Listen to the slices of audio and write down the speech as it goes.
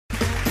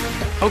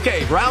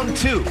Okay, round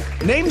two.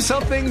 Name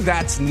something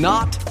that's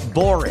not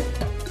boring.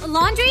 A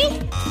laundry?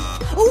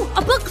 Ooh, a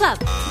book club.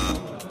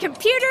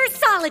 Computer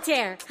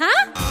solitaire,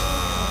 huh?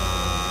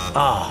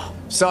 Ah,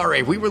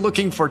 sorry, we were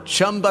looking for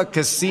Chumba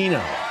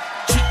Casino.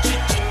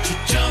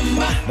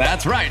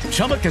 That's right,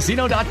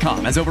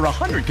 ChumbaCasino.com has over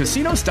 100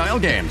 casino-style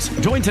games.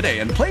 Join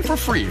today and play for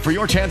free for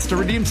your chance to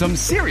redeem some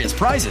serious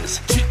prizes.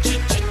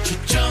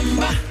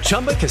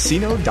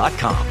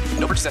 ChumbaCasino.com.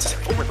 No purchase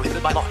necessary. Void where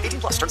prohibited by law.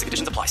 18 plus. Terms and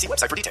conditions apply. See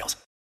website for details.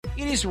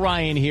 It is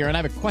Ryan here, and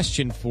I have a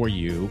question for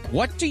you.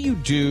 What do you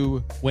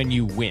do when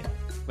you win?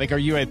 Like, are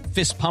you a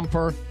fist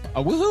pumper,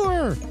 a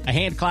woohooer, a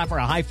hand clapper,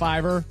 a high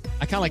fiver?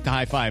 I kind of like the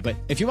high five, but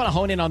if you want to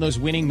hone in on those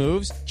winning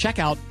moves, check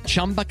out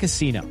Chumba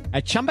Casino.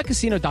 At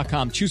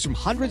ChumbaCasino.com, choose from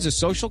hundreds of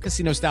social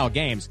casino-style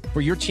games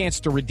for your chance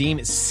to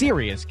redeem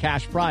serious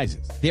cash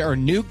prizes. There are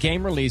new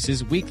game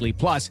releases weekly,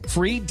 plus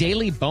free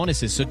daily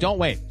bonuses, so don't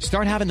wait.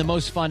 Start having the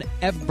most fun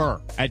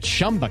ever at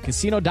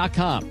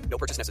ChumbaCasino.com. No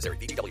purchase necessary.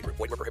 VGW. Void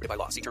where prohibited by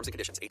law. See terms and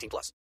conditions. 18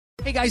 plus.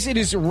 Hey guys, it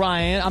is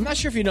Ryan. I'm not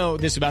sure if you know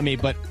this about me,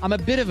 but I'm a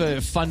bit of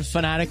a fun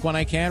fanatic when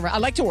I can. I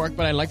like to work,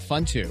 but I like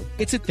fun too.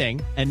 It's a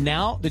thing. And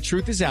now the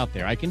truth is out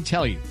there. I can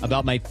tell you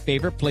about my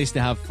favorite place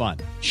to have fun.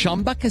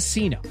 Chumba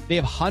Casino. They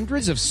have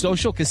hundreds of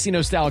social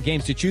casino style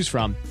games to choose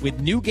from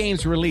with new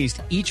games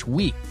released each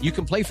week. You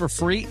can play for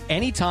free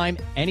anytime,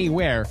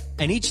 anywhere.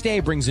 And each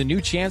day brings a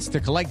new chance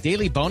to collect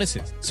daily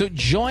bonuses. So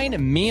join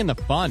me in the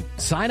fun.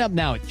 Sign up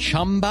now at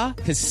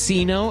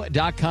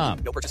ChumbaCasino.com.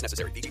 No purchase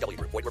necessary. VGW.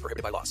 Void where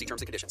prohibited by law. See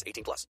terms and conditions.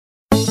 18 plus.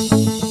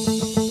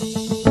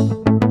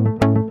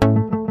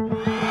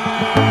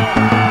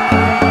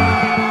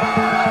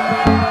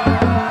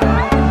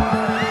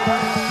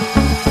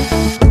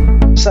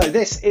 So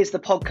this is the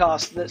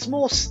podcast that's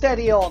more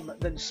steady on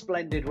than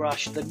Splendid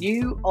Rush, the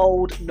new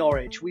old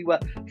Norwich. We were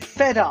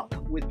fed up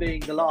with being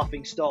the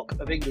laughingstock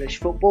of English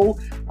football,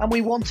 and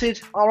we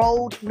wanted our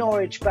old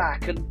Norwich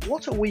back. And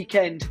what a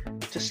weekend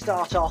to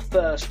start our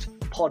first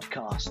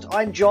podcast.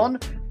 I'm John,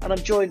 and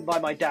I'm joined by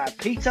my dad,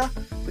 Peter.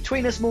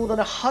 Between us, more than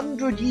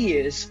 100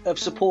 years of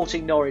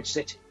supporting Norwich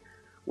City,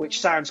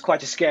 which sounds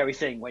quite a scary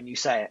thing when you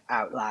say it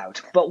out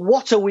loud. But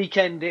what a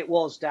weekend it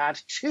was,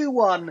 Dad.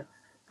 2-1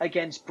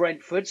 against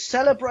Brentford.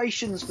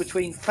 Celebrations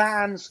between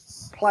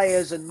fans,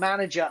 players and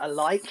manager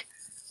alike.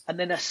 And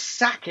then a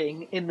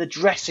sacking in the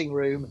dressing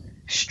room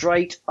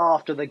straight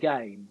after the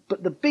game.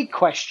 But the big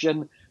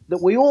question that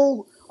we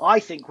all, I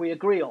think we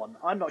agree on,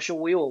 I'm not sure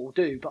we all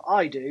do, but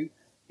I do,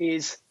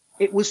 is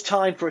it was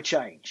time for a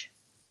change.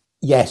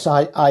 Yes,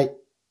 I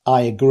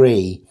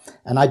agree.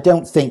 And I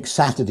don't think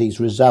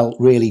Saturday's result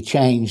really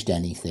changed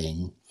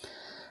anything.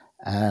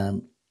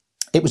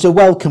 It was a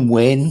welcome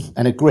win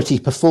and a gritty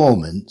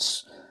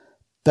performance,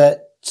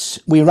 but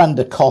we were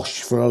under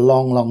cosh for a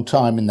long, long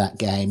time in that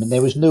game, and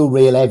there was no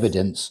real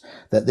evidence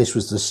that this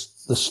was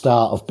the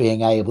start of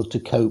being able to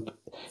cope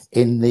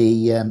in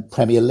the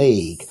Premier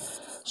League.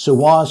 So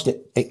whilst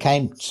it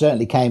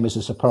certainly came as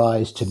a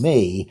surprise to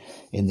me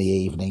in the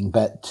evening,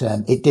 but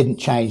it didn't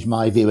change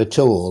my view at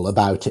all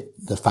about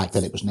the fact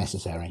that it was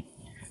necessary.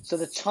 So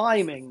the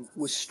timing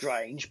was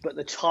strange, but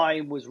the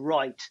time was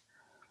right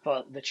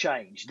for the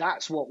change.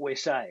 That's what we're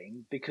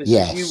saying, because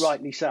yes, as you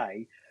rightly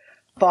say,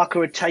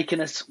 Farke had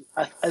taken us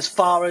as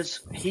far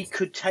as he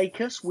could take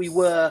us. We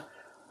were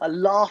a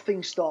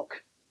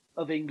laughingstock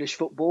of English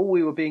football.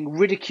 We were being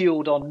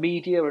ridiculed on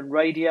media and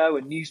radio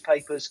and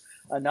newspapers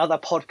and other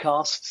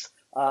podcasts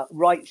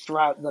right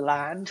throughout the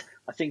land.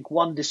 I think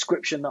one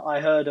description that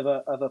I heard of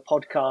a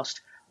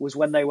podcast was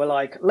when they were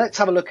like, let's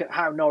have a look at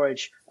how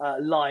Norwich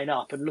line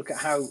up and look at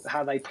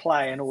how they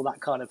play and all that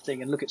kind of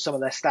thing and look at some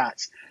of their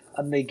stats.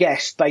 And the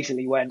guest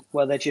basically went,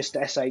 well, they're just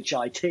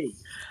SHIT.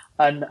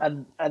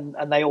 And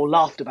they all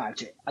laughed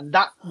about it. And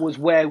that was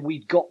where we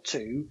got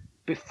to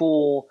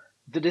before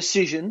the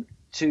decision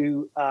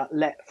to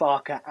let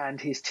Farke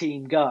and his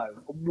team go.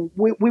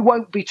 We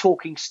won't be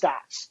talking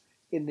stats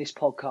in this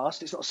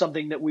podcast. It's not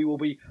something that we will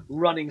be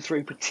running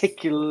through,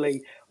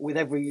 particularly with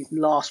every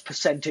last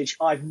percentage.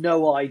 I've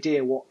no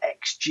idea what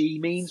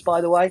XG means,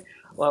 by the way,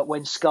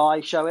 when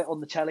Sky show it on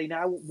the telly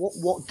now.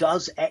 What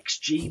does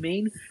XG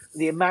mean?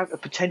 The amount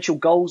of potential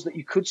goals that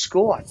you could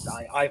score.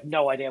 I have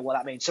no idea what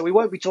that means. So we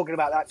won't be talking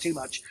about that too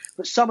much.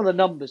 But some of the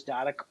numbers,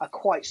 Dad, are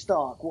quite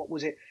stark. What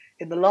was it?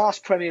 In the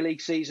last Premier League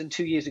season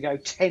 2 years ago,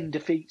 10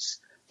 defeats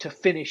to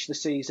finish the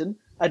season,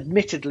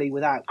 admittedly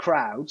without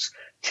crowds.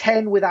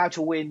 10 without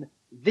a win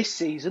this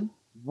season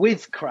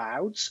with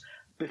crowds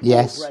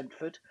before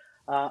Brentford.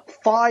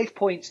 5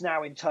 points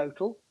now in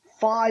total.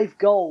 5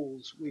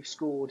 goals we've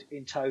scored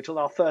in total.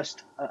 Our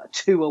first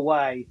 2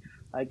 away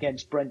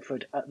against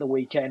Brentford at the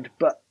weekend.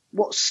 But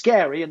what's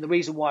scary, and the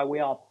reason why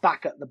we are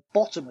back at the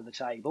bottom of the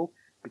table,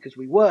 because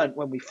we weren't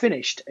when we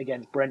finished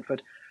against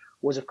Brentford,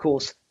 was, of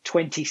course,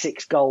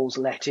 26 goals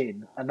let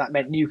in. And that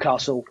meant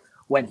Newcastle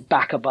went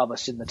back above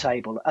us in the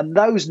table. And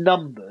those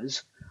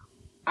numbers,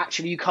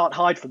 actually, you can't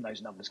hide from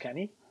those numbers, can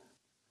you?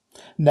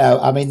 No,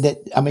 I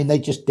mean, they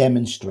just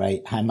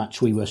demonstrate how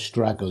much we were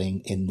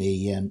struggling in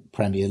the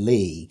Premier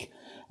League.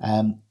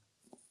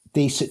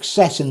 the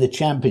success in the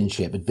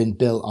Championship had been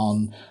built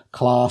on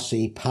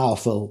classy,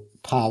 powerful,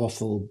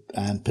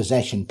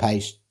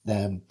 possession-based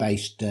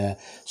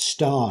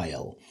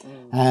style.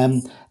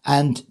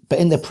 But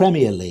in the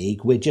Premier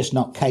League, we're just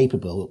not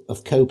capable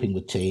of coping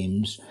with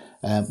teams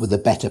with the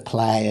better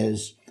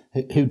players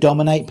who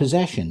dominate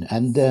possession,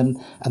 and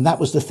that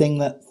was the thing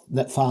that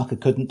Farke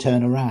couldn't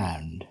turn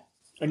around.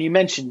 And you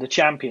mentioned the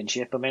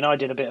Championship. I mean, I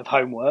did a bit of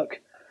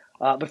homework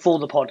before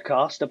the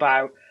podcast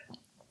about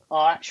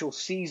our actual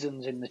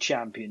seasons in the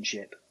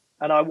Championship,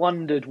 and I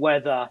wondered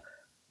whether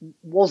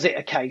was it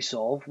a case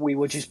of we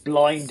were just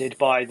blinded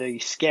by the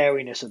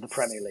scariness of the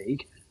Premier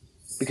League.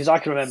 Because I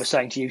can remember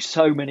saying to you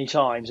so many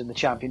times in the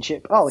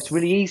Championship, "Oh, it's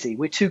really easy.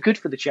 We're too good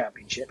for the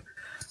Championship,"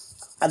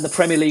 and the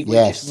Premier League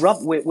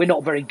we're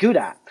not very good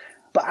at.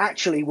 But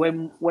actually,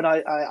 when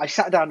I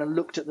sat down and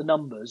looked at the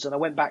numbers, and I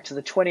went back to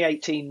the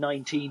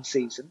 2018-19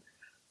 season,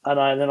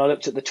 and then I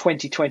looked at the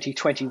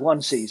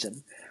 2020-21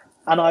 season,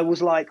 and I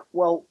was like,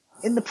 well,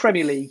 in the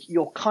Premier League,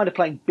 you're kind of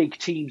playing big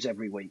teams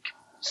every week.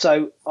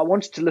 So I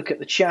wanted to look at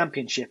the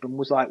Championship and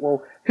was like,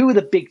 well, who are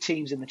the big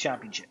teams in the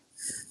Championship?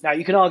 Now,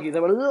 you can argue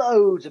there were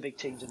loads of big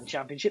teams in the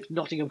Championship.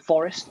 Nottingham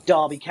Forest,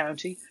 Derby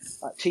County,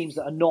 teams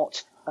that are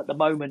not at the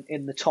moment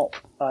in the top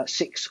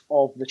 6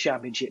 of the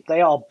Championship.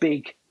 They are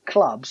big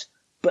clubs,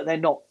 but they're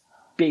not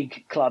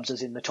big clubs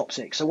as in the top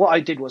 6. So what I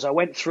did was I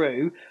went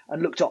through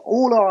and looked at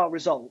all our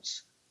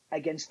results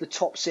against the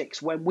top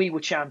 6 when we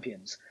were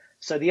champions.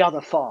 So the other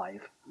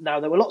 5.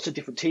 Now, there were lots of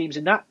different teams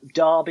in that.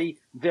 Derby,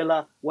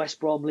 Villa, West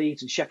Brom,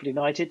 Leeds and Sheffield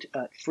United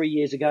 3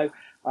 years ago.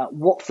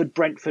 Watford,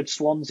 Brentford,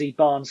 Swansea,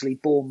 Barnsley,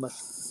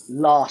 Bournemouth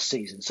last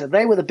season. So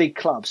they were the big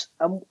clubs.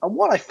 And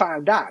what I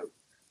found out,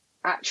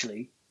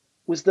 actually,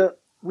 was that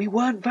we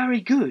weren't very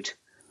good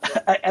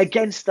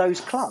against those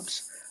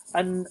clubs.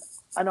 And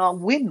our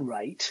win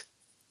rate,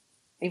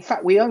 in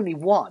fact, we only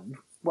won,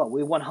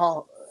 we won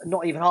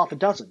not even half a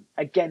dozen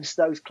against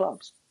those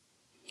clubs.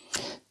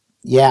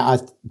 Yeah,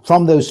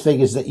 from those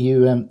figures that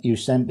you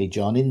sent me,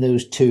 John, in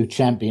those 2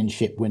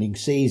 Championship winning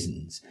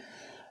seasons,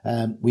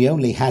 we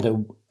only had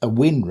a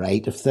win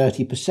rate of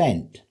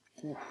 30%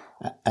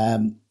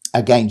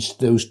 against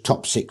those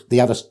the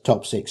other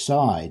top 6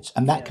 sides,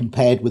 and that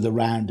compared with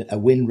around a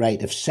win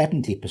rate of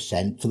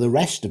 70% for the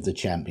rest of the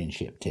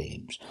Championship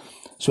teams.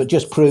 So it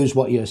just proves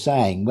what you're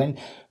saying. When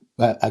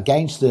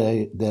against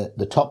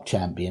the top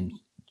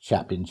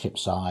Championship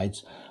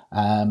sides,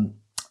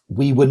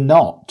 we were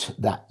not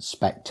that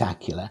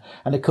spectacular.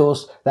 And of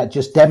course, that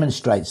just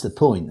demonstrates the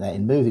point that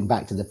in moving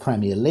back to the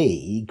Premier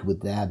League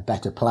with their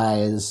better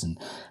players and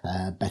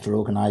better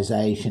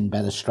organisation,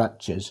 better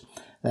structures,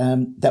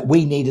 that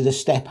we needed a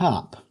step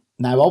up.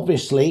 Now,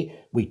 obviously,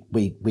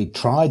 we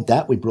tried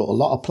that. We brought a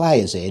lot of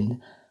players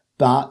in,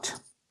 but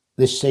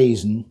this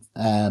season,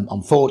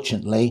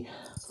 unfortunately,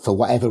 for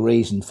whatever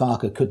reason,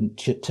 Farke couldn't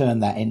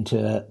turn that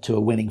into a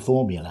winning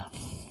formula.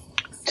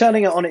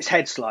 Turning it on its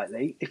head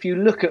slightly, if you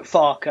look at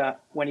Farke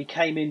when he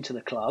came into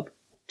the club,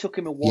 took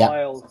him a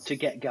while to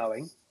get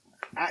going.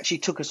 Actually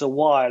took us a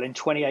while in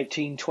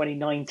 2018,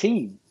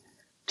 2019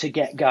 to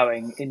get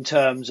going in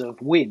terms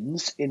of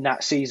wins in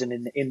that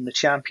season in the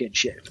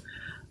Championship.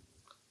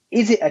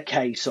 Is it a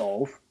case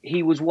of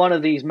he was one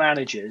of these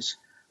managers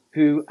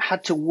who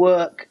had to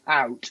work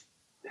out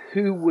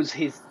who was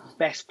his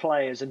best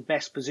players and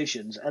best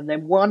positions, and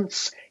then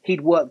once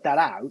he'd worked that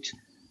out,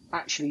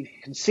 actually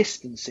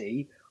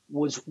consistency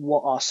was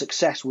what our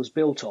success was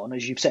built on?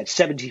 As you've said,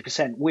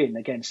 70% win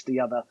against the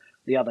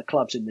other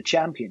clubs in the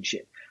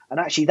Championship, and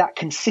actually that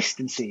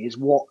consistency is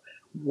what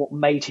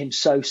made him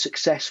so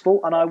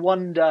successful. And I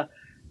wonder,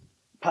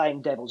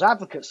 playing devil's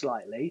advocate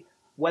slightly,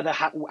 whether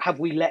have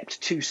we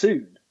leapt too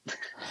soon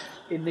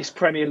in this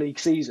Premier League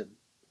season?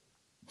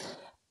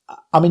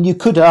 I mean, you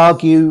could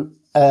argue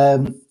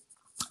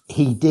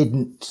he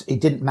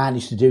didn't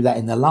manage to do that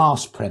in the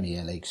last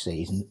Premier League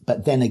season,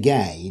 but then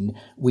again,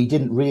 we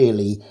didn't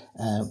really,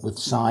 with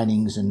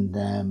signings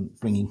and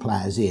bringing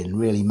players in,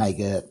 really make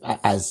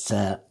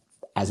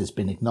as it's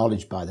been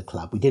acknowledged by the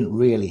club, we didn't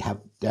really have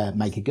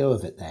make a go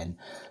of it then.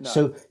 No.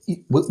 So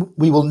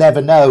we will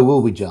never know,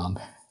 will we, John?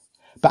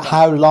 But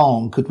how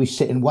long could we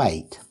sit and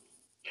wait?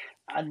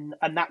 And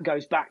that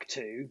goes back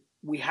to,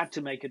 we had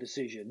to make a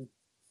decision.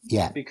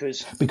 Yeah,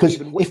 because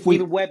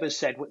even Webber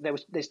said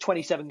there's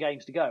 27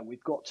 games to go.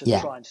 We've got to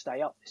try and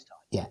stay up this time.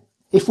 Yeah,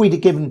 if we'd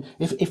have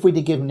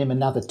given him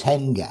another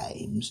 10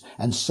 games,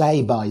 and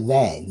say by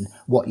then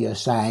what you're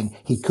saying,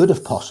 he could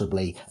have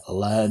possibly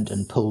learned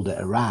and pulled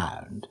it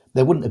around,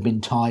 there wouldn't have been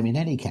time in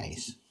any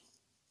case.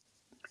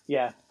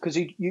 Yeah, because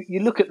you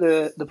look at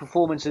the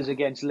performances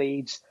against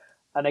Leeds,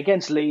 and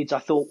against Leeds, I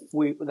thought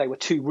they were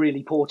 2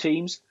 really poor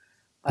teams,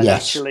 and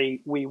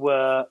actually we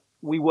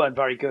weren't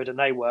very good, and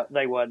they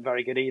weren't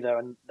very good either,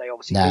 and they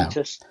obviously beat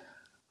us.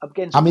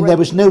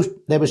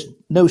 There was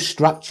no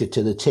structure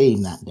to the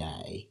team that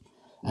day,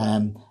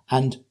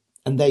 and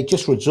they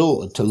just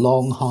resorted to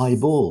long high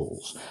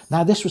balls.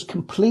 Now this was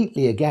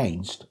completely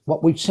against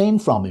what we've seen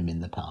from him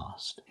in the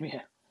past.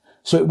 Yeah.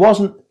 So it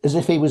wasn't as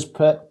if he was,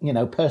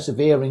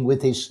 persevering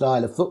with his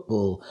style of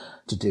football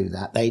to do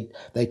that.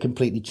 They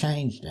completely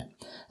changed it.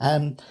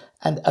 And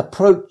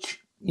approach,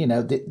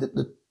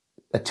 the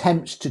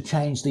attempts to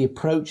change the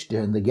approach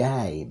during the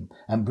game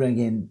and bring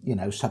in,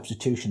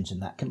 substitutions in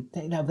that,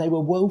 they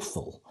were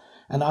woeful.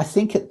 And I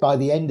think by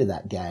the end of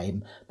that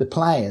game, the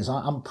players,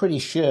 I'm pretty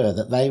sure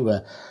that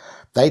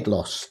they'd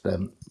lost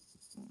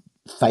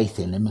faith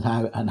in him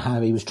and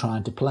how he was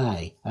trying to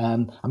play.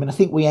 I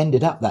think we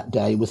ended up that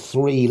day with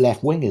 3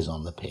 left wingers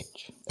on the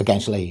pitch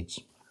against Leeds.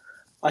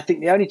 I think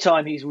the only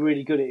time he's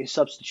really good at his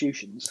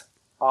substitutions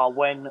are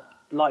when,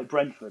 like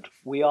Brentford,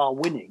 we are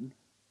winning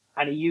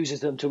and he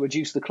uses them to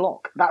reduce the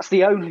clock. That's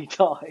the only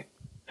time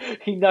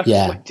he knows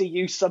when to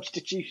use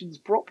substitutions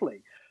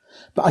properly.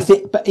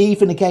 But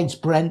even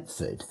against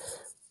Brentford,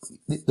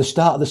 the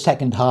start of the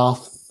second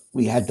half,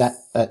 we had that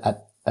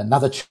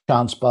another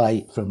chance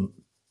from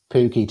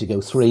Pookie to go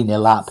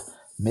 3-0 up,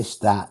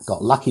 missed that,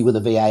 got lucky with the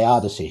VAR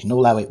decision,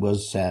 although it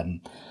was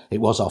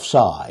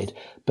offside.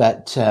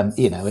 But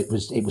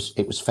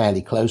it was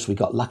fairly close. We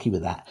got lucky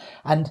with that.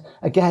 And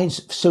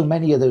against so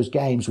many of those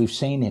games we've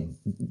seen him,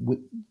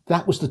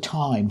 that was the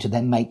time to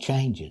then make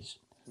changes,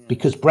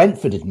 because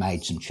Brentford had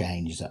made some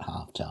changes at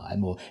half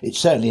time, or it's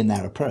certainly in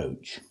their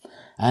approach,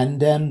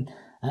 and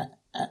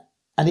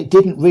it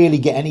didn't really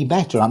get any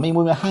better. We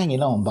were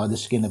hanging on by the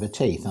skin of our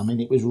teeth.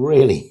 It was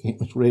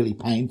really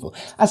painful.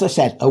 As I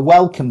said, a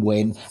welcome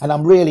win, and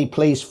I'm really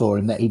pleased for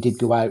him that he did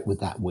go out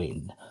with that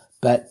win.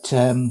 But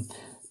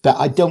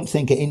I don't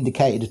think it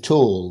indicated at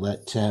all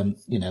that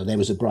there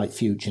was a bright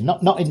future.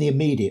 Not in the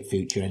immediate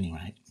future,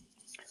 anyway.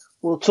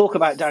 We'll talk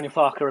about Daniel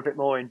Farke a bit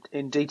more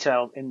in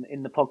detail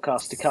in the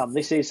podcast to come.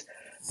 This is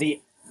the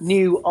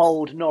new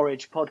Old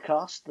Norwich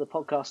podcast, the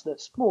podcast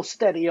that's more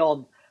steady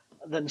on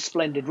than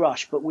Splendid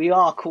Rush, but we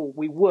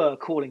were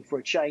calling for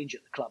a change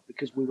at the club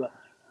because we were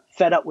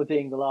fed up with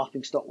being the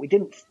laughingstock. We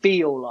didn't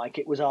feel like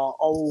it was our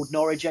old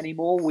Norwich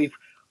anymore. We've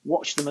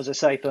watched them, as I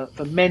say,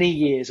 for many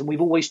years, and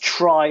we've always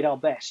tried our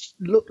best.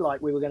 Looked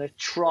like we were going to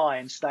try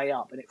and stay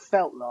up, and it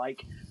felt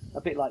like,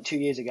 a bit like 2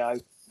 years ago,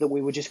 that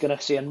we were just going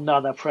to see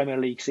another Premier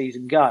League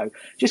season go.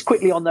 Just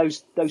quickly on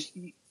those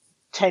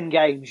 10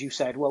 games you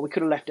said, well, we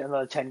could have left it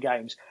another 10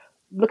 games.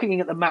 Looking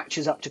at the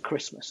matches up to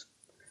Christmas,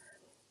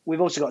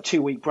 we've also got a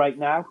 2-week break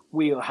now.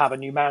 We'll have a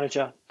new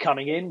manager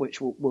coming in, which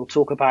we'll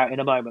talk about in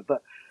a moment.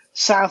 But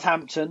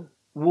Southampton,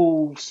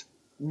 Wolves,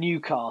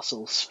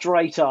 Newcastle,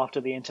 straight after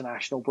the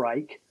international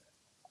break.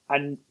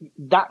 And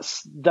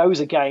those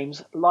are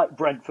games like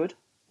Brentford,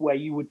 where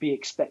you would be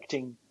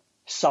expecting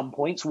some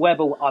points.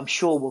 Webber, I'm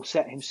sure, will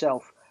set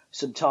himself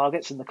some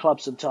targets, and the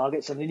club some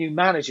targets, and the new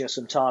manager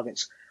some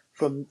targets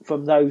from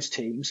those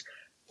teams.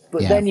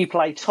 But then you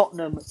play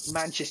Tottenham,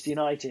 Manchester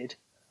United,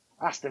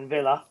 Aston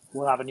Villa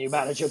will have a new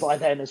manager by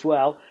then as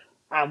well,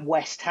 and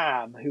West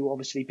Ham, who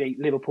obviously beat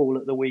Liverpool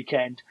at the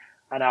weekend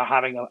and are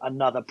having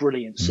another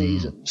brilliant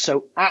season.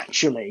 So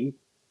actually,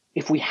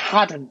 if we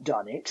hadn't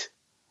done it,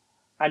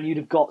 and you'd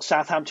have got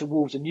Southampton,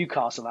 Wolves and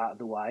Newcastle out of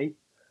the way,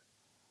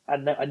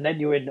 and then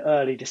you're in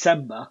early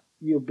December,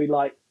 you'd be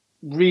like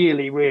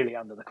really, really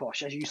under the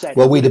cosh. As you said,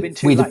 well, we'd have been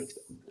too late.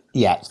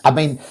 Yeah,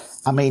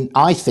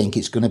 I think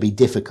it's going to be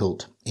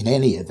difficult in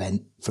any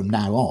event from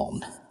now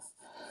on.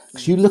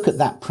 Because you look at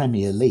that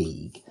Premier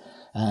League,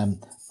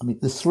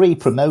 the 3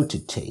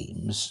 promoted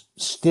teams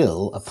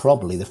still are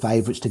probably the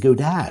favourites to go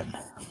down.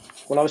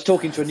 Well, I was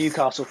talking to a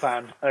Newcastle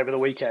fan over the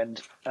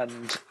weekend,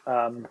 and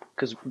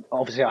because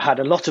obviously I had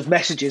a lot of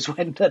messages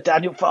when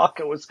Daniel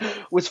Farke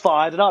was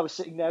fired, and I was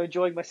sitting there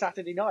enjoying my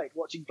Saturday night,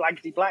 watching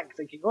blankety blank,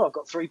 thinking, "Oh, I've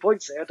got 3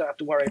 points here. I don't have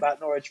to worry about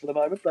Norwich for the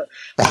moment." But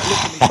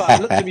I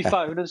looked at my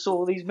phone and saw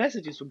all these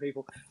messages from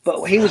people.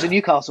 But he was a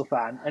Newcastle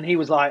fan, and he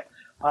was like,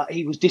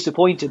 he was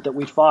disappointed that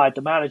we'd fired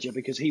the manager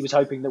because he was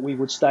hoping that we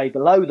would stay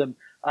below them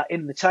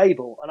in the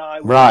table. And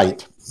I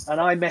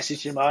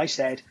messaged him. I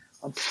said,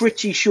 "I'm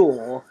pretty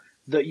sure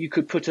that you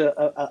could put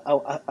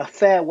a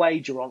fair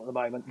wager on at the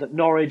moment that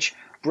Norwich,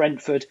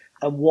 Brentford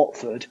and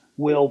Watford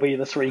will be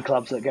the 3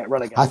 clubs that get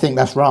relegated." I think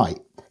that's right.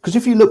 Because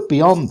if you look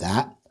beyond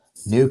that,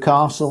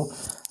 Newcastle,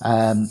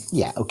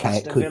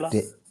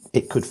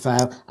 it could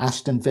fail.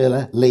 Aston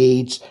Villa,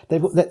 Leeds,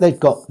 they've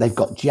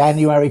got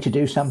January to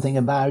do something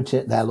about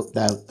it.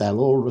 They'll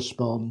all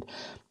respond.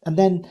 And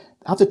then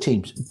other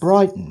teams,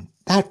 Brighton,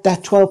 they're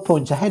 12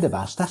 points ahead of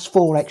us. That's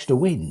 4 extra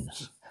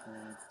wins.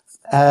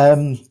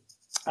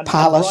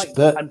 Palace,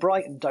 and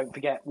Brighton, don't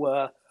forget,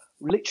 were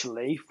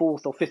literally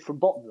 4th or 5th from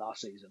bottom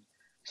last season.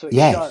 So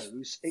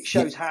it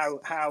shows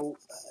how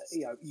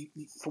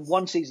from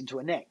one season to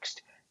the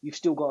next, you've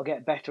still got to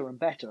get better and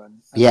better.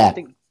 And I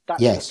think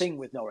that's the thing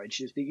with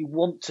Norwich, is that you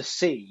want to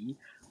see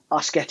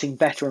us getting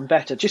better and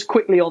better. Just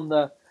quickly on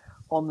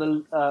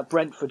the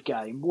Brentford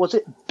game, was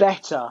it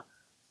better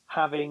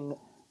having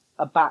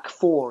a back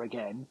 4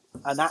 again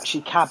and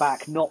actually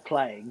Kabak not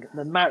playing?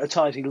 The amount of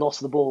times he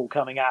lost the ball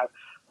coming out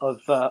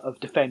of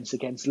defence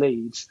against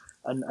Leeds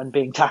and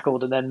being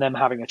tackled and then them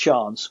having a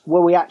chance.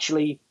 Were we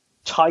actually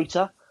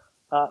tighter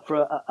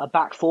for a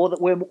back 4 that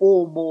we're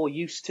all more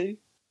used to?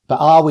 But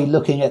are we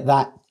looking at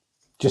that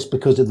just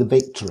because of the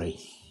victory.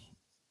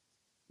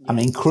 I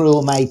mean,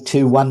 Krul made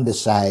 2 wonder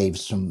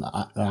saves from.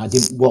 I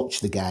didn't watch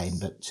the game,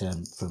 but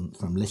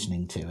from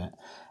listening to it,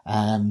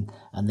 and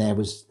there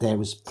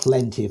was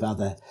plenty of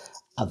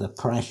other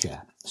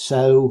pressure.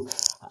 So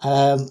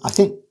I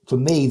think for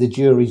me the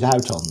jury's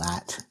out on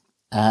that,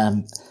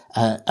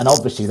 and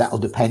obviously that will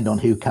depend on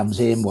who comes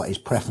in, what his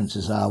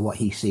preferences are, what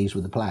he sees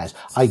with the players.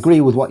 I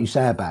agree with what you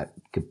say about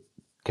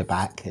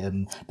Kabak. They're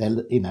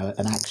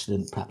an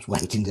accident perhaps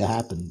waiting to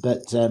happen,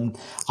 but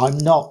I'm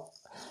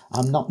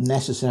not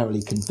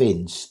necessarily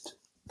convinced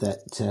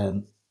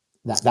that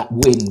that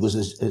win was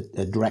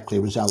a directly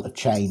a result of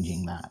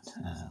changing that.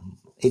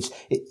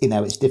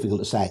 It's difficult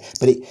to say,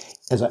 but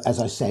as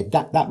I said,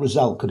 that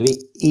result could have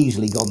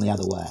easily gone the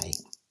other way,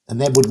 and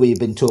then would we have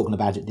been talking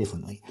about it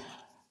differently?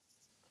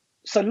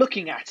 So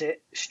looking at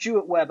it,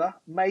 Stuart Webber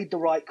made the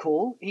right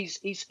call. He's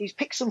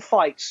picked some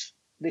fights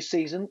this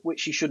season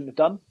which he shouldn't have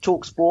done.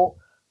 TalkSport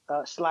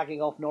slagging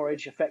off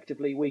Norwich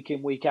effectively week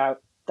in, week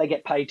out. They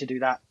get paid to do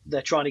that.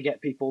 They're trying to get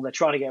people. They're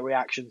trying to get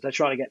reactions. They're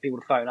trying to get people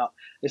to phone up.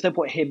 There's no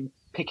point him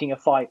picking a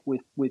fight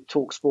with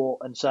TalkSport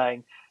and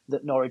saying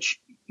that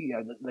Norwich,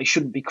 that they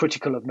shouldn't be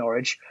critical of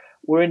Norwich.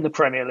 We're in the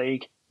Premier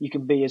League. You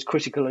can be as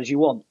critical as you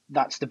want.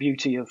 That's the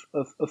beauty of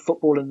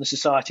football and the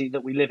society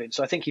that we live in.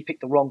 So I think he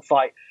picked the wrong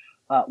fight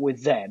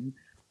with them.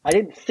 I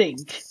didn't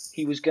think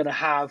he was going to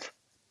have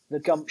the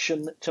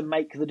gumption to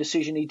make the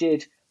decision he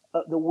did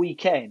at the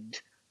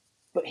weekend,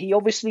 but he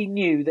obviously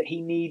knew that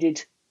he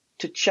needed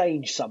to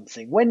change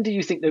something. When do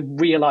you think the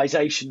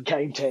realization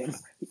came to him?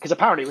 Because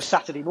apparently it was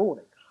Saturday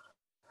morning.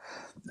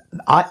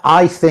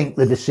 I think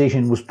the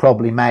decision was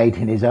probably made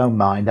in his own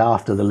mind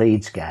after the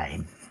Leeds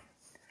game.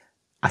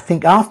 I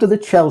think after the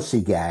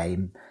Chelsea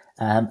game,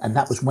 and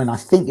that was when I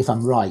think, if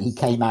I'm right, he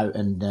came out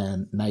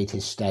and made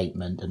his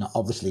statement and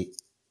obviously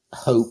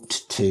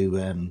hoped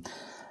to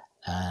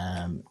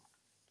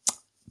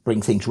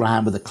bring things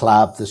round with the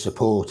club, the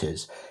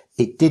supporters.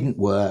 It didn't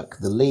work.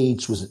 The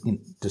Leeds was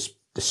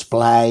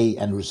display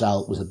and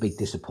result was a big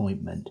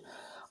disappointment.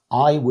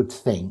 I would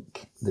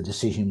think the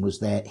decision was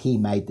there. He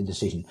made the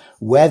decision.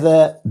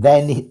 Whether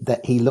then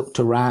that he looked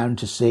around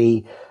to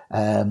see,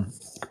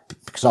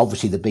 because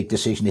obviously the big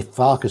decision, if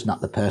Farke's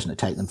not the person to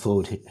take them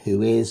forward,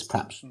 who is?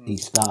 Perhaps he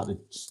started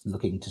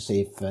looking to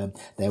see if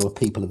there were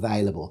people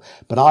available.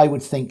 But I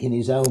would think in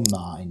his own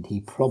mind,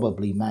 he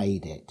probably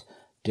made it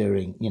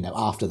during,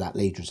 after that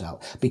Leeds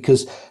result,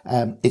 because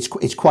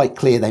it's quite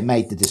clear they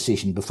made the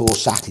decision before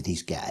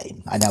Saturday's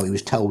game. I know he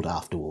was told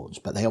afterwards,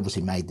 but they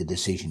obviously made the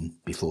decision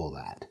before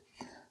that.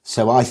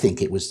 So I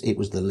think it was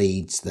the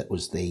Leeds that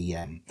was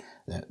the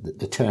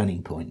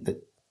turning point.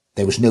 That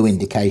there was no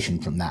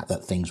indication from that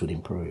things would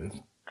improve.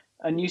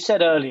 And you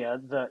said earlier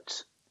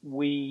that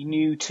we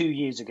knew 2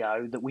 years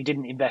ago that we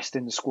didn't invest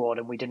in the squad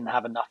and we didn't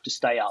have enough to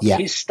stay up. Yeah.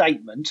 His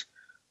statement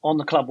on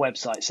the club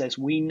website says,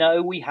 we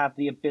know we have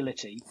the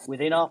ability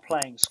within our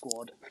playing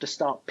squad to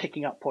start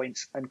picking up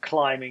points and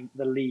climbing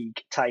the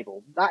league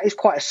table. That is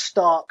quite a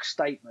stark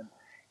statement.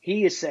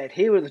 He has said,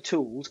 here are the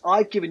tools.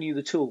 I've given you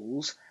the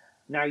tools.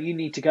 Now you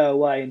need to go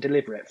away and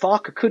deliver it.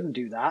 Farke couldn't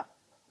do that,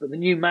 but the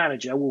new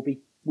manager will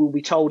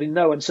be told in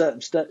no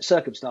uncertain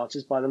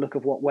circumstances, by the look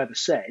of what Webber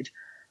said,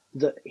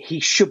 that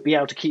he should be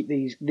able to keep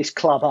this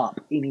club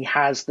up, and he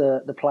has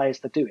the players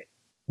to do it.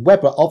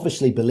 Webber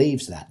obviously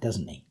believes that,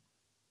 doesn't he?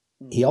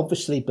 He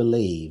obviously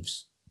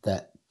believes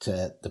that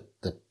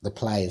the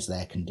players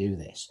there can do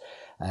this.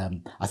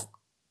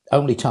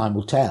 Only time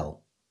will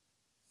tell.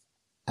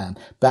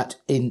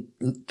 But in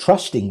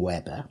trusting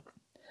Webber,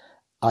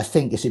 I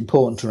think it's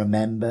important to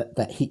remember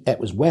that it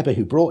was Webber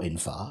who brought in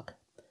Farke.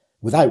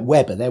 Without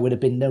Webber, there would have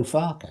been no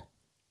Farke.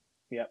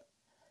 Yep.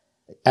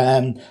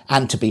 And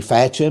to be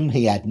fair to him,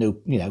 he had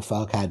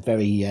Farke had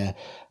very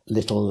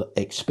little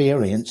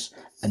experience,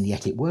 and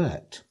yet it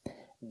worked.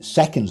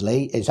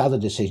 Secondly, his other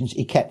decisions,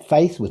 he kept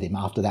faith with him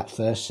after that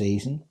first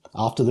season,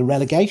 after the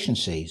relegation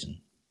season.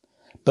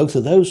 Both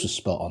of those were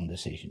spot-on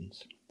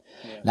decisions.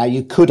 Yeah. Now,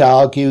 you could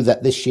argue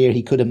that this year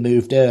he could have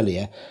moved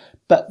earlier,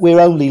 but we're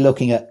only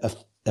looking at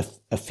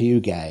a few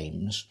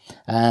games.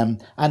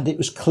 And it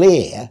was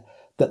clear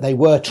that they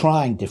were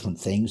trying different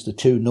things, the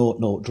 2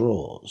 0-0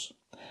 draws.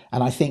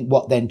 And I think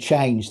what then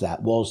changed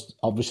that was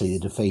obviously the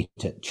defeat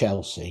at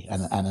Chelsea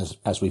and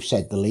as we've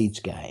said, the Leeds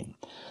game.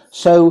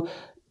 So,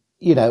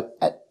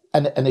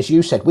 and as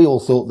you said, we all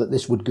thought that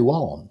this would go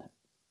on.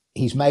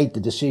 He's made the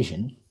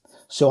decision.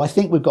 So I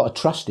think we've got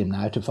to trust him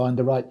now to find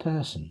the right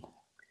person.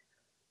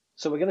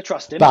 So we're going to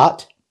trust him.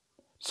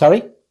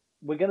 Sorry?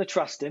 We're going to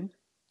trust him.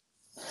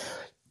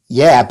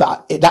 Yeah,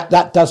 but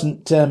that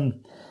doesn't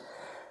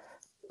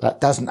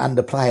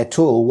underplay at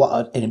all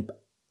what an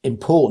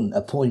important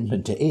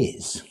appointment it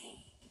is.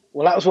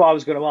 Well, that was what I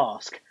was going to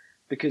ask,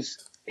 because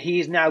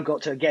he's now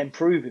got to again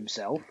prove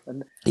himself,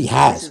 and he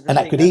has, and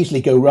that could easily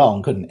go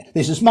wrong, couldn't it?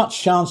 There's as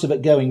much chance of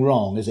it going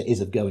wrong as it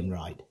is of going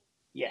right.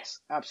 Yes,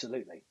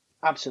 absolutely.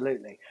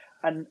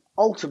 And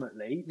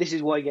ultimately, this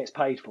is what he gets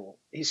paid for.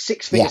 His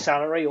 6-figure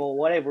salary or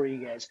whatever he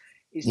gets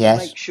is to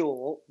make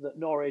sure that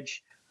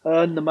Norwich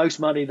earn the most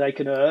money they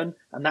can earn,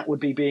 and that would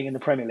be being in the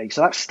Premier League.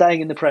 So that's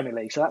staying in the Premier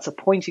League. So that's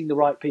appointing the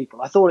right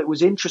people. I thought it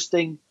was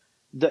interesting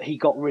that he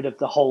got rid of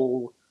the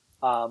whole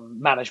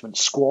management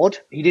squad.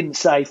 He didn't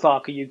say,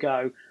 Farke, you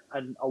go,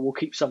 and I will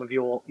keep some of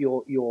your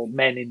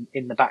men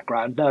in the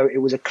background. No, it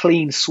was a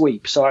clean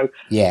sweep. So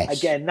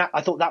again,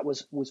 I thought that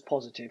was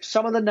positive.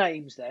 Some of the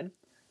names then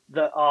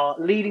that are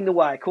leading the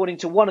way, according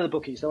to one of the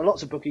bookies. There are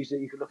lots of bookies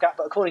that you can look at,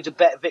 but according to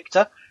Bet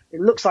Victor,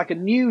 it looks like a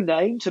new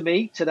name to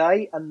me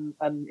today. And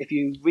if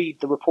you read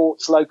the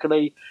reports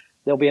locally,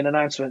 there'll be an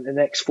announcement in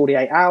the next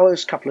 48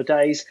 hours, couple of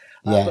days.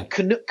 But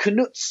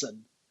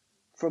Knutsen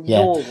from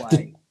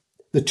Norway.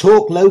 The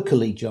talk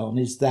locally, John,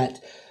 is that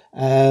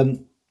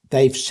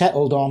they've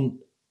settled on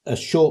a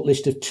short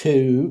list of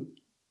 2,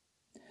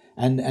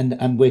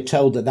 and we're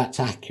told that that's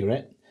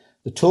accurate.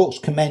 The talks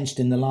commenced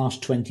in the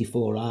last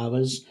 24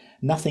 hours.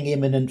 Nothing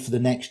imminent for the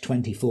next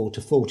 24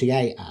 to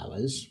 48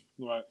 hours.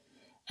 Right.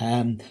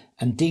 And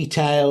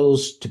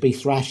details to be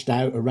thrashed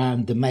out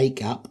around the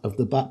makeup of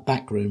the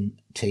backroom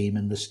team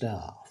and the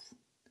staff.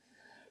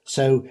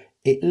 So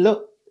it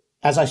looked,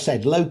 as I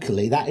said,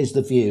 locally, that is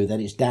the view,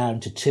 that it's down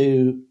to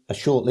 2, a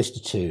short list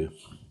of 2.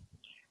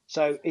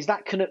 So is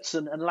that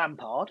Knutsen and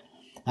Lampard?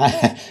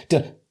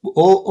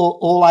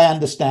 All I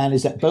understand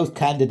is that both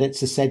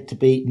candidates are said to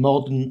be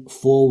modern,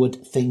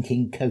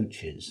 forward-thinking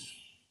coaches.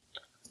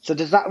 So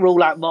does that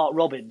rule out Mark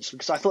Robbins?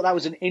 Because I thought that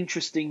was an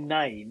interesting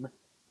name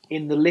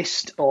in the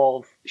list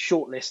of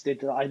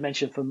shortlisted that I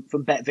mentioned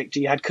from Bet Victor.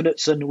 You had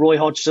Knutsen, Roy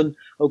Hodgson,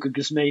 oh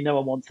goodness me, no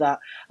one wants that.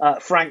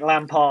 Frank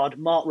Lampard,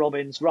 Mark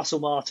Robbins, Russell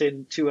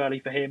Martin, too early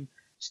for him.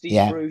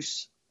 Steve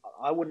Bruce,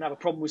 I wouldn't have a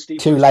problem with Steve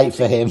Bruce. Too late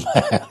for him.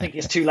 I think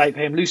it's too late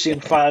for him. Lucien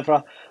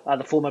Favre,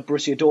 the former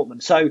Borussia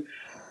Dortmund. So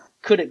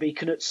could it be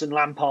Knutsen,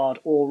 Lampard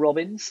or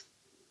Robbins?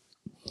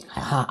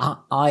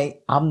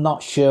 I'm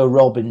not sure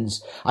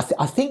Robbins.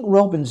 I think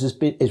Robbins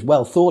is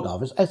well thought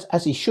of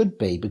as he should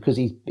be, because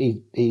he's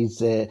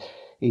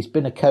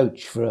been a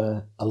coach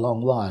for a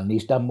long while and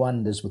he's done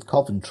wonders with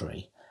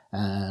Coventry.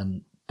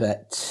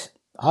 But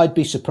I'd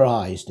be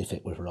surprised if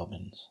it was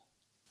Robbins.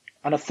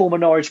 And a former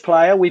Norwich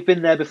player, we've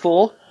been there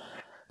before.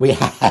 We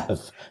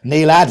have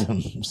Neil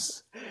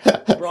Adams,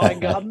 Brian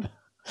Gunn.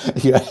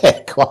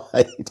 Yeah,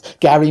 quite.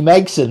 Gary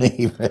Megson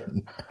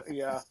even.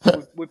 Yeah,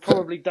 we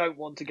probably don't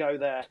want to go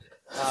there.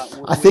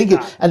 I think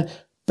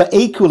but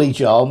equally,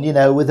 John,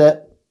 with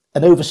an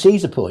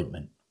overseas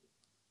appointment.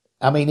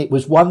 I mean, it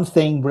was one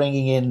thing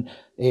bringing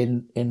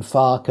in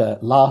Farke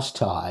last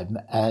time,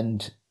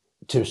 and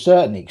to a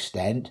certain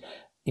extent,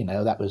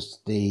 that was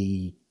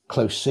the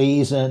close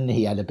season.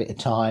 He had a bit of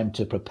time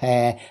to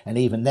prepare, and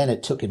even then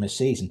it took him a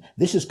season.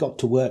 This has got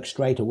to work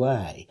straight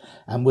away,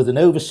 and with an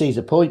overseas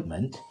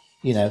appointment,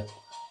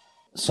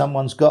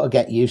 someone's got to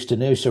get used to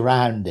new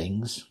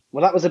surroundings.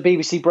 Well, that was a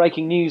BBC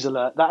breaking news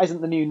alert. That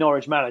isn't the new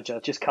Norwich manager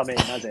just come in,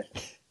 has it?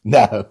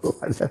 No.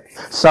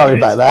 Sorry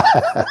about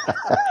that.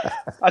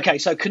 Okay,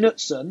 so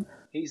Knutsen,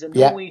 he's a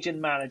Norwegian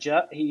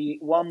manager. He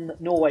won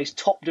Norway's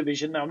top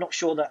division. Now, I'm not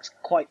sure that's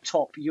quite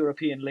top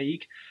European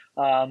league.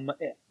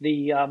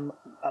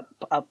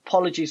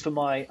 Apologies for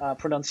my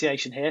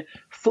pronunciation here.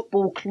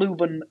 Football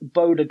Klubben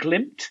Bodø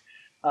Glimt,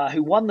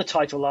 who won the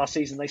title last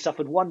season. They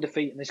suffered 1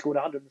 defeat and they scored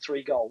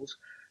 103 goals.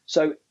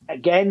 So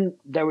again,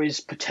 there is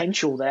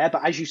potential there,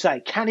 but as you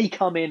say, can he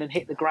come in and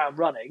hit the ground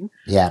running?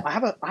 Yeah. I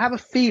have a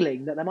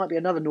feeling that there might be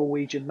another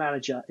Norwegian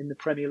manager in the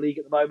Premier League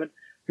at the moment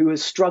who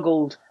has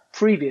struggled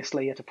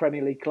previously at a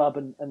Premier League club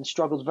and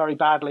struggles very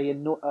badly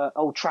in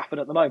Old Trafford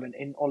at the moment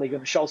in Ole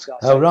Gunnar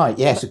Solskjaer. So right,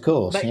 yes, of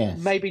course. Yes.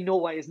 Maybe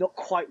Norway is not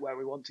quite where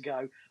we want to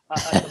go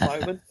at the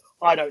moment.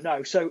 I don't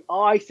know. So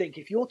I think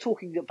if you're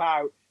talking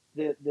about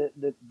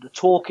the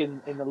talk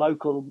in the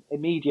local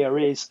media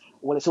is,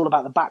 well, it's all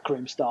about the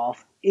backroom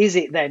staff. Is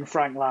it then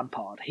Frank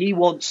Lampard? He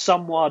wants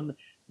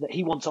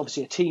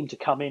obviously a team to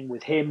come in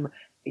with him.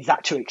 Is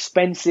that too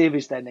expensive?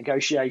 Is there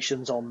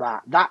negotiations on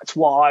that? That's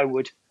what I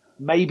would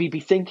maybe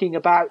be thinking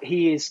about.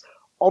 He is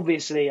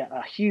obviously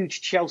a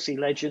huge Chelsea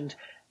legend.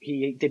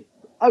 He did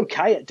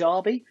okay at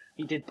Derby.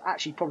 He did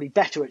actually probably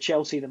better at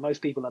Chelsea than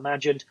most people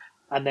imagined.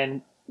 And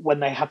then when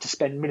they had to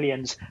spend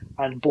millions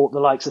and bought the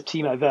likes of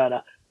Timo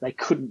Werner, they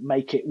couldn't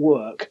make it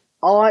work.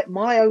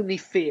 My only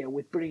fear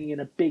with bringing in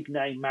a big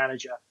name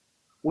manager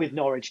with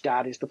Norwich,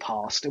 Dad, is the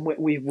past. And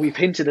we've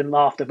hinted and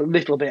laughed a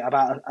little bit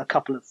about a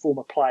couple of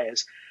former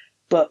players.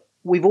 But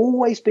we've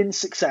always been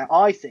successful.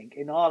 I think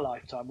in our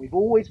lifetime, we've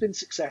always been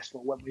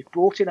successful when we've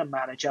brought in a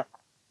manager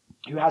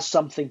who has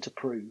something to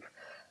prove.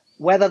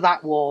 Whether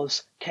that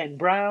was Ken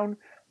Brown,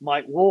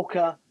 Mike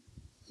Walker,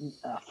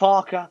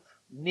 Farke,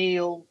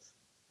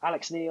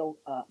 Alex Neil,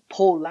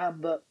 Paul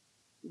Lambert,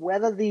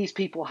 whether these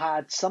people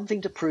had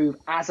something to prove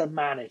as a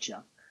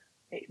manager.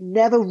 It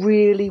never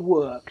really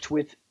worked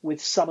with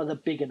some of the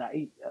bigger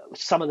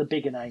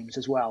names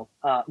as well.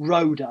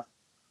 Roeder,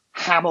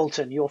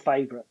 Hamilton, your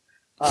favourite.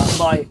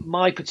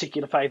 My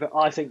particular favourite,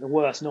 I think the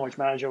worst Norwich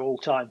manager of all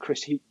time,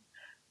 Chris Hughton.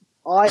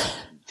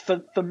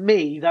 For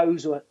me,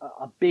 those are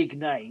big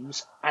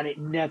names, and it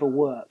never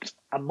worked.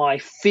 And my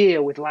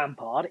fear with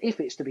Lampard, if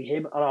it's to be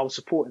him, and I'll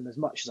support him as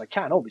much as I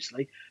can,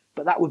 obviously,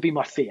 but that would be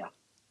my fear.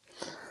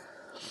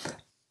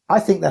 I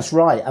think that's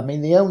right. I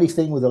mean, the only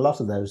thing with a lot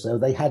of those, though,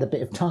 they had a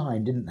bit of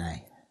time, didn't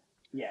they?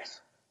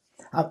 Yes.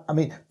 I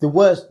mean, the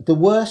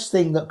worst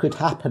thing that could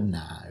happen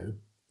now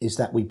is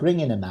that we bring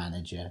in a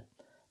manager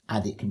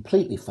and it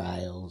completely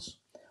fails.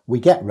 We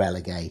get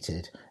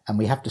relegated and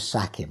we have to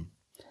sack him,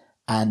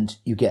 and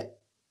you get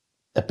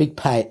a big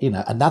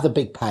another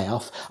big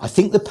payoff. I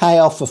think the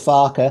payoff for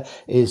Farke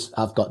is,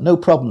 I've got no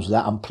problems with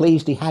that. I'm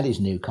pleased he had his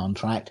new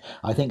contract.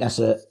 I think that's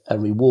a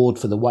reward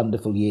for the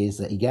wonderful years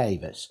that he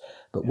gave us.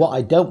 But what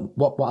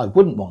I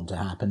wouldn't want to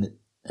happen,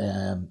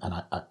 and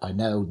I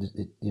know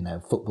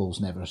that,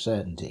 football's never a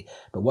certainty,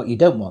 but what you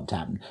don't want to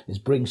happen is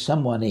bring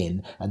someone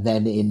in and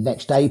then in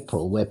next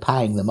April we're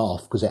paying them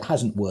off because it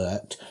hasn't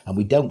worked and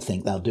we don't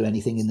think they'll do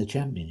anything in the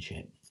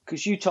Championship.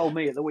 Because you told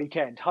me at the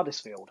weekend,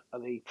 Huddersfield are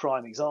the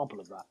prime example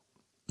of that.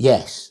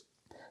 Yes.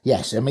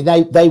 I mean,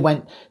 they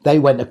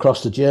went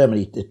across to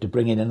Germany to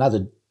bring in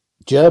another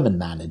German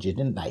manager,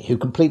 didn't they? Who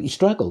completely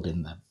struggled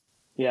in them.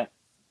 Yeah.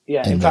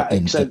 In fact,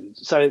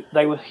 so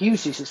they were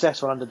hugely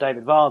successful under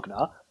David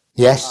Wagner.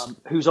 Yes.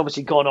 Who's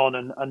obviously gone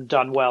on and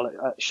done well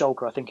at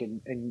Schalke, I think,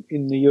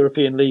 in the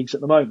European leagues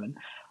at the moment.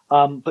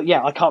 But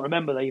yeah, I can't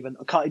remember.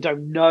 I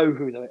don't know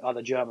who the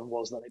other German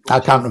was that they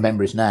brought. I can't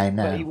remember his name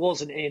now. But he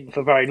wasn't in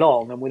for very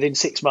long, and within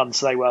 6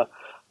 months they were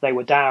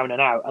down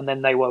and out, and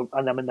then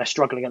they're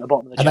struggling at the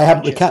bottom of the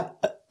Championship.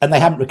 And they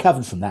haven't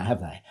recovered from that, have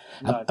they?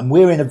 No. And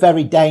we're in a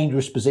very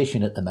dangerous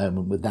position at the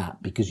moment with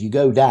that, because you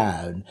go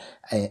down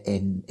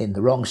in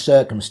the wrong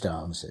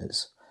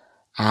circumstances,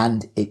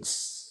 and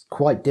it's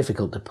quite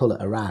difficult to pull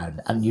it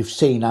around. And you've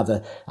seen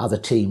other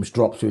teams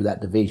drop through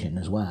that division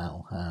as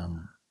well.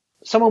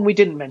 Someone we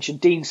didn't mention,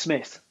 Dean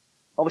Smith,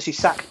 obviously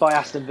sacked by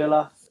Aston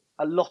Villa.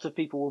 A lot of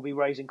people will be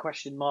raising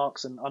question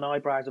marks and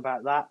eyebrows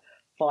about that.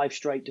 5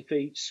 straight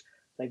defeats.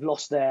 They've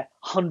lost their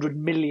 £100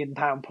 million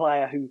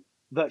player who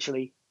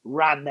virtually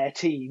ran their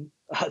team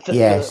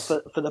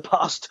for the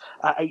past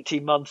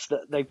 18 months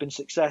that they've been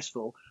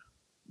successful.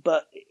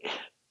 But,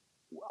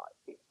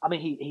 I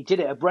mean, he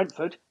did it at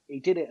Brentford. He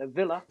did it at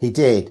Villa. He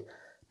did.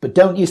 But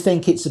don't you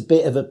think it's a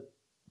bit of a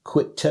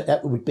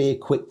that would be a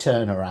quick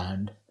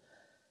turnaround?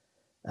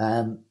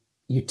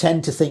 You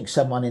tend to think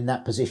someone in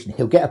that position,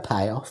 he'll get a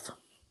payoff.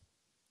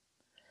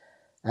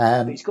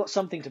 But he's got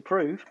something to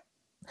prove.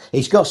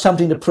 He's got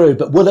something to prove,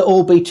 but will it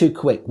all be too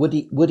quick? Would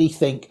he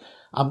think,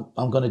 I'm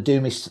going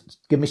to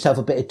give myself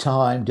a bit of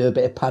time, do a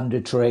bit of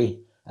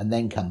punditry, and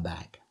then come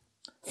back?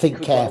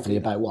 Think carefully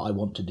about what I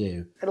want to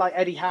do. Like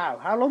Eddie Howe.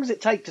 How long does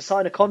it take to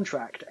sign a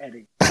contract,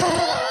 Eddie?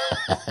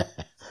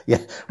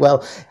 Yeah,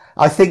 well,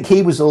 I think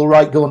he was all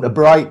right going to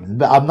Brighton,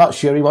 but I'm not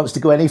sure he wants to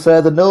go any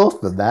further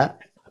north than that.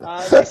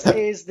 This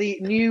is the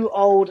New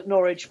Old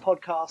Norwich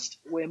podcast.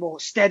 We're more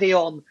steady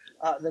on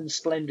than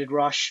Splendid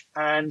Rush,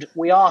 and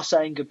we are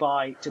saying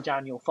goodbye to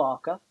Daniel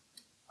Farke,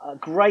 a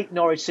great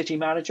Norwich City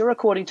manager,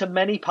 according to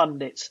many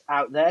pundits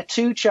out there.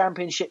 2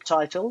 championship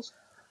titles,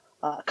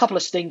 a couple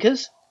of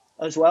stinkers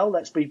as well,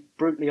 let's be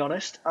brutally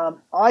honest.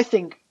 I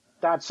think,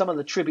 Dad, some of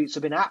the tributes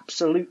have been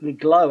absolutely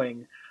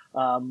glowing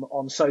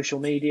on social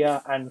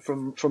media and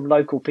from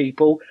local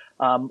people.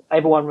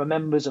 Everyone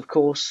remembers, of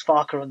course,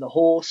 Farke and the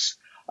Horse,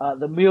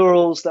 the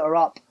murals that are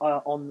up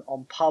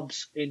on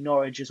pubs in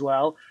Norwich as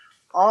well.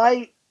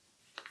 I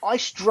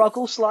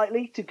struggle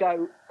slightly to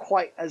go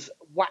quite as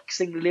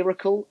waxing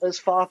lyrical as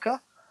Farke.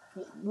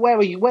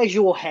 Where's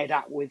your head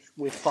at with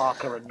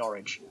Farke and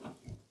Norwich?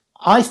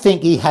 I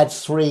think he had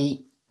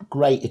 3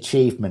 great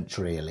achievements,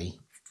 really.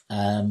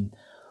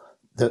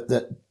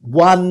 That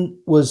one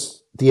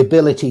was the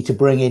ability to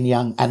bring in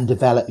young and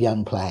develop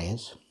young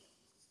players.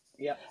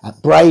 Yeah.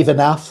 Brave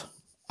enough,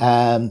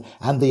 and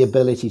the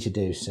ability to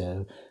do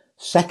so.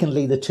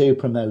 Secondly, the 2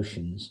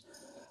 promotions.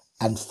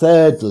 And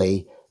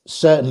thirdly,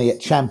 certainly at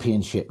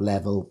championship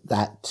level,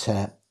 that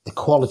the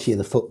quality of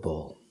the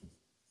football.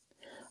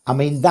 I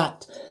mean,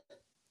 that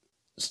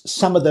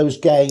some of those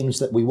games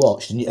that we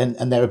watched,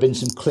 and there have been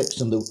some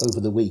clips over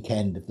the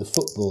weekend of the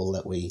football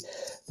that we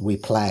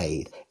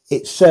played.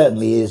 It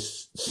certainly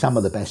is some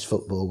of the best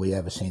football we've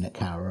ever seen at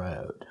Carrow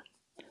Road.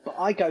 But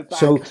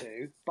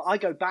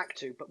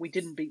we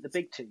didn't beat the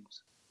big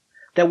teams.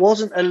 There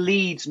wasn't a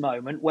Leeds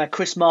moment where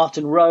Chris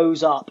Martin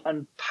rose up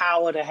and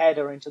powered a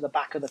header into the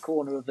back of the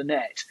corner of the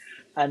net,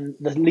 and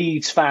the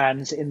Leeds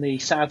fans in the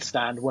South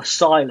Stand were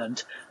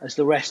silent as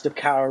the rest of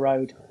Carrow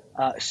Road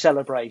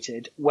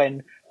celebrated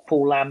when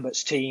Paul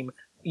Lambert's team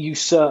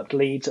usurped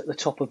Leeds at the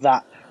top of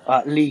that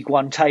League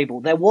One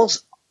table. There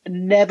was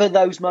never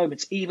those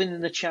moments, even in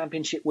the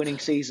championship winning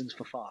seasons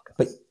for Farke.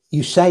 But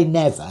you say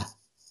never.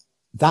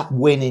 That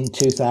win in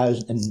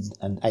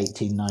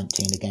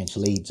 2018-19 against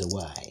Leeds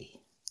away,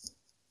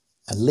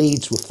 and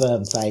Leeds were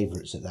firm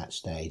favourites at that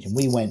stage, and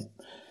we went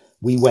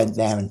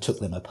there and took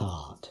them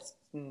apart.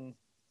 Mm.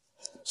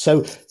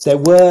 So there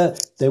were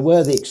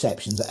the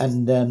exceptions,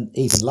 and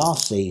even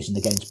last season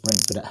against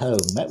Brentford at home,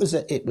 it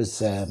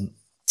was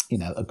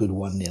a good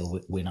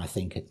 1-0 win, I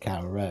think, at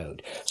Carrow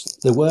Road.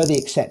 There were the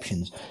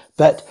exceptions,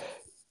 but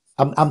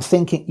I'm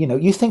thinking,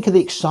 you think of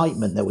the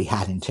excitement that we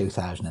had in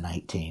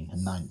 2018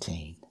 and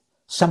 19.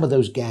 Some of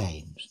those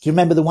games. Do you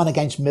remember the one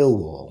against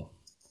Millwall?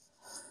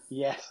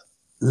 Yes.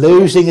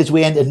 Losing as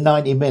we entered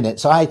 90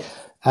 minutes. I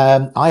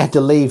had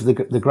to leave the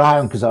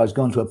ground because I was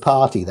going to a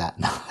party that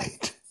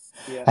night.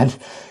 Yeah. And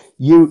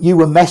you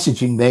were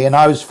messaging me, and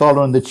I was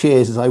following the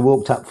cheers as I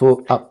walked up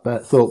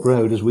Thorpe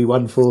Road as we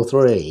won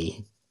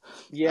 4-3.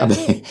 Yeah. I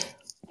mean,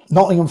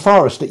 Nottingham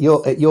Forest at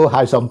your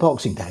house on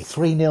Boxing Day,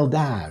 3-0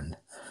 down.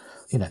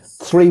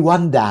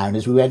 3-1 down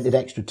as we entered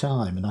extra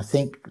time. And I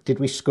think, did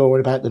we score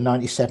at about the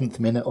 97th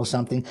minute or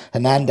something?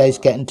 Hernandez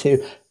getting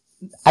to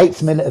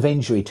 8th minute of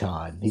injury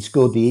time. He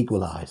scored the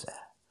equaliser.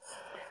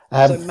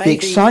 So the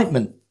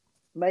excitement.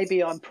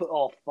 Maybe I'm put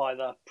off by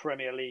the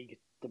Premier League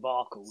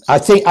debacles. I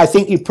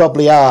think you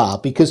probably are,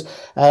 because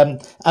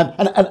and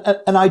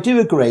I do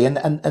agree, and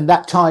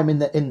that time in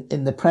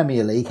the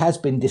Premier League has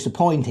been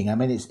disappointing. I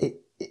mean,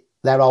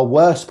 there are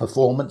worse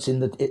performances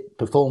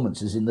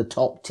in the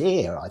top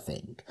tier, I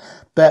think,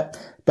 but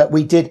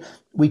we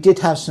did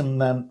have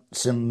some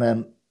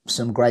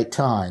great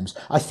times.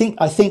 I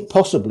think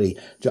possibly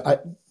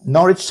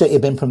Norwich City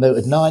have been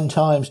promoted 9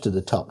 times to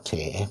the top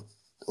tier,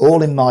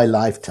 all in my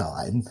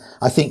lifetime.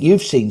 I think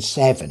you've seen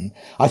 7.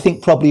 I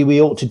think probably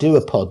we ought to do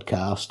a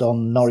podcast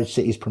on Norwich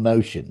City's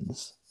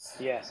promotions.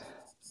 Yes.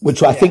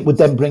 Which I think would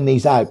then bring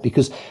these out,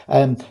 because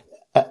and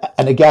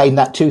again,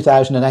 that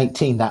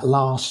 2018, that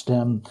last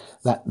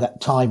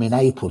that time in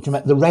April, do you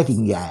remember the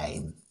Reading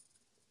game?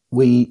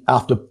 We,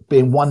 after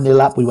being 1-0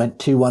 up, we went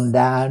 2-1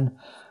 down.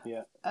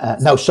 Yeah.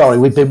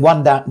 We'd been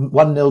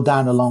 1-0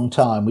 down a long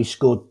time. We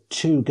scored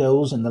 2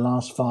 goals in the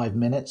last 5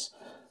 minutes.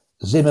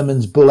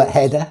 Zimmerman's bullet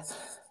header,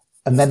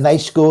 and then they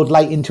scored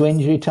late into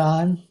injury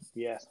time.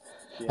 Yes.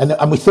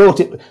 And we thought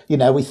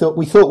we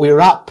thought we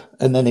were up,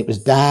 and then it was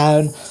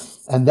down.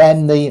 And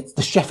then the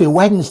Sheffield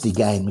Wednesday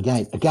game,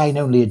 again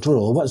only a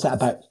draw. What was that,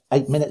 about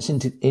 8 minutes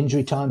into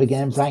injury time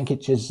again?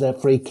 Vrankic's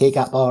free kick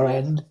up our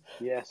end.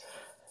 Yes.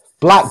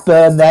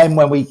 Blackburn then,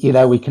 when we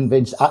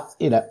convinced,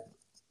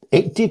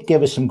 it did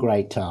give us some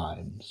great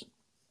times.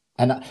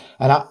 And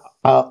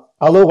I'll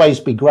always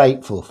be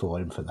grateful for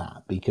him for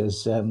that,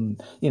 because,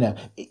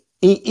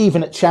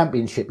 even at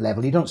championship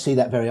level, you don't see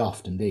that very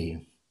often, do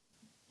you?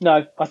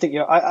 No, I think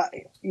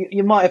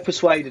you might have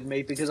persuaded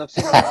me, because I've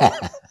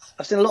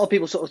seen a lot of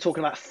people sort of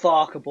talking about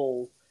Farke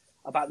ball,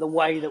 about the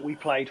way that we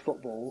played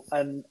football,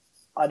 and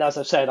as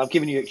I've said, I've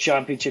given you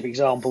championship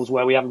examples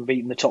where we haven't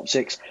beaten the top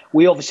 6.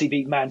 We obviously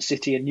beat Man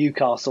City and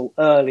Newcastle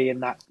early in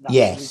that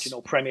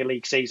original Premier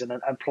League season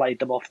and played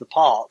them off the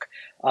park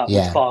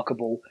with Farke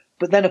ball.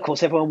 But then, of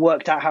course, everyone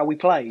worked out how we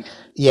played.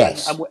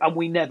 Yes, and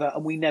we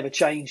never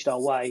changed our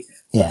way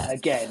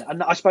again.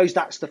 And I suppose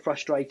that's the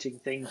frustrating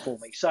thing for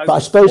me. So, but I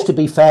suppose to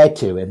be fair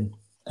to him,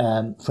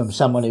 from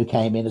someone who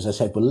came in, as I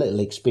said, with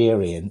little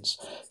experience,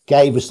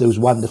 gave us those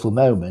wonderful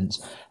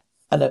moments.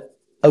 And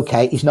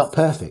okay, he's not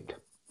perfect.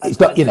 He's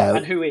not,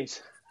 And who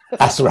is?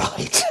 That's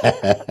right.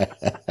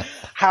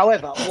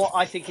 However, what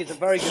I think is a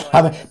very good idea.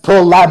 I mean,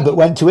 Paul Lambert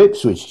went to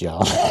Ipswich,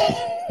 John.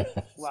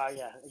 Well,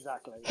 yeah,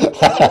 exactly.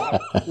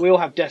 We all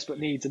have desperate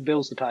needs and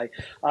bills to pay.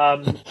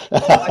 I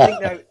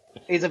think though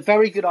is a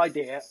very good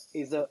idea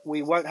is that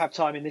we won't have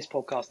time in this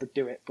podcast to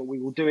do it, but we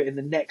will do it in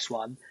the next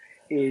one.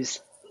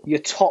 Is your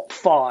top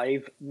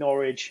 5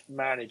 Norwich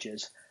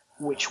managers,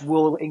 which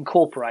will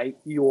incorporate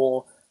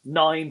your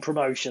 9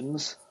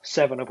 promotions,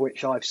 7 of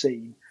which I've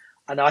seen,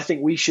 and I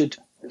think we should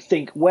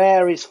think,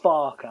 where is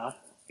Farke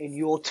in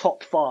your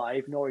top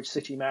 5 Norwich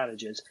City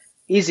managers?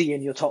 Is he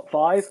in your top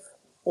 5,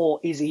 or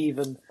is he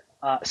even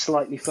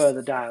slightly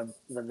further down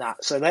than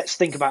that? So let's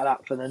think about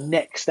that for the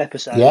next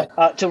episode.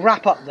 Yeah. To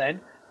wrap up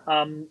then,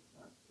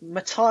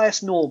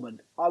 Matthias Norman.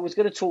 I was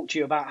going to talk to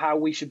you about how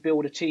we should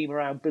build a team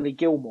around Billy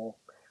Gilmore,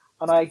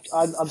 and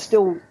I'm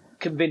still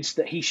convinced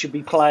that he should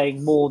be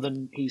playing more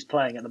than he's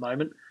playing at the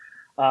moment.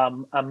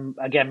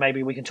 Again,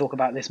 maybe we can talk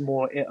about this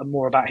more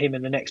about him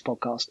in the next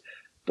podcast.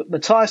 But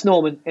Matthias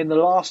Norman in the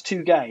last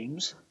 2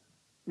 games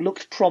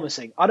looked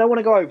promising. I don't want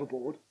to go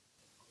overboard,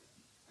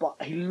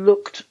 but he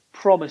looked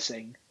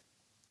promising.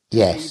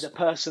 Yes. Be the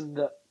person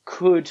that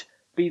could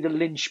be the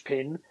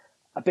linchpin,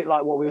 a bit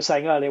like what we were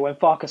saying earlier, when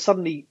Farke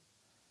suddenly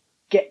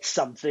gets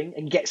something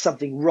and gets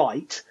something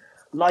right,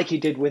 like he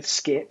did with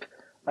Skip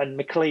and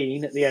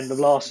McLean at the end of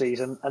last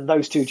season, and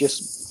those two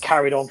just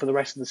carried on for the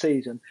rest of the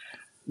season.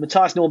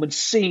 Matthias Norman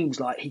seems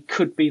like he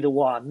could be the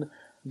one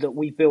that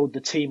we build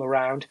the team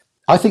around.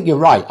 I think you're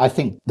right. I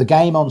think the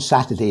game on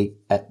Saturday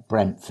at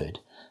Brentford,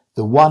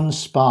 the one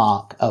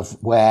spark of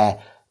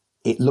where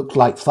it looked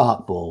like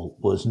Farke ball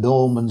was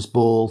Norman's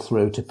ball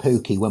through to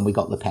Pookie when we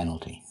got the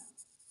penalty.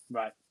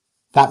 Right.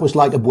 That was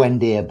like a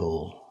Buendia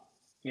ball.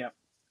 Yeah.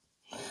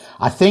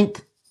 I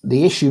think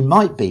the issue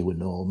might be with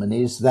Norman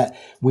is that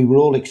we were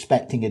all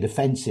expecting a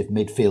defensive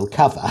midfield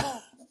cover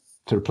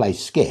to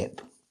replace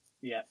Skip.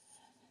 Yeah.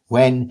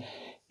 When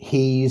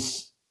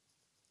he's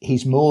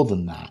more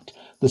than that.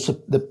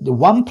 The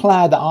one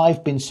player that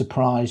I've been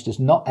surprised has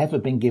not ever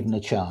been given a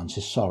chance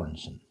is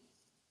Sorensen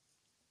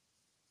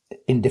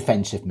in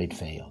defensive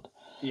midfield.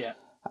 Yeah.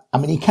 I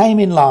mean, he came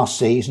in last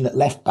season at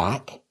left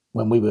back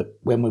when we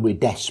were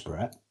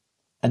desperate,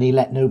 and he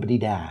let nobody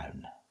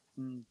down.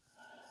 Mm.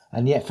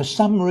 And yet, for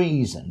some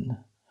reason,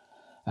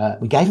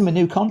 we gave him a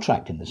new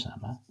contract in the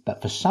summer,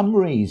 but for some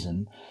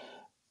reason,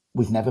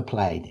 we've never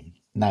played him.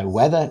 Now,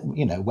 whether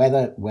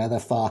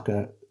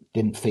Farke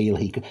didn't feel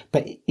he could,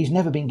 but he's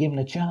never been given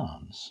a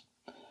chance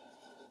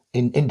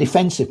in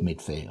defensive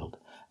midfield.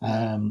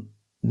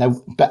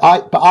 No, but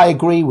I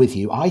agree with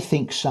you. I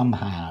think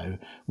somehow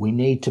we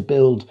need to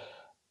build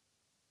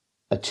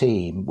a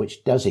team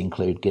which does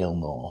include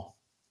Gilmore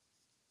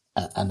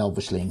and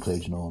obviously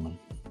includes Norman.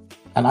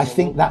 And I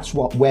think that's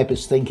what Webb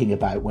is thinking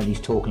about when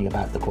he's talking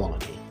about the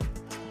quality.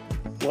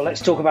 Well,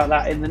 let's talk about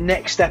that in the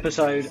next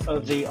episode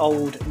of the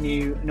Old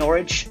New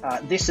Norwich.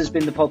 This has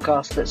been the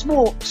podcast that's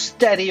more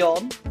steady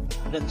on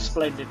than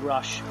Splendid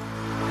Rush.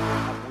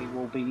 And we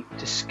will be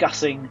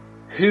discussing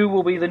who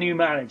will be the new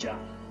manager.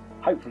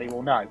 Hopefully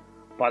we'll know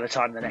by the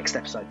time the next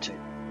episode too.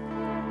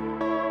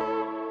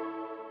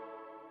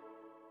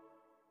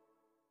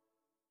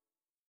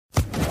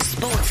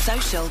 Sports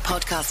Social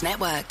Podcast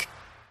Network.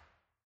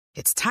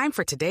 It's time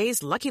for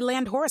today's Lucky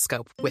Land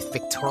horoscope with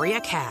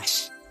Victoria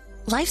Cash.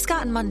 Life's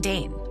gotten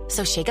mundane,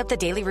 so shake up the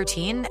daily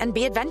routine and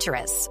be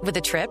adventurous with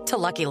a trip to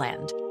Lucky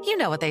Land. You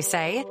know what they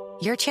say,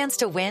 your chance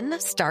to win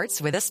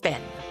starts with a spin.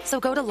 So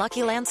go to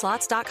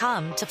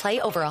LuckyLandSlots.com to play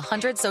over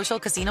 100 social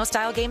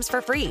casino-style games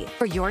for free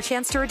for your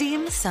chance to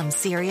redeem some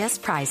serious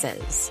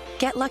prizes.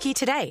 Get lucky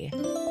today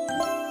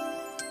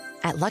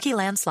at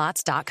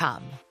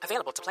LuckyLandSlots.com.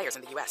 Available to players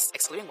in the U.S.,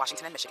 excluding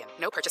Washington and Michigan.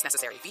 No purchase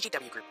necessary.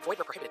 VGW Group. Void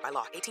where prohibited by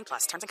law.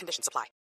 18+. Terms and conditions apply.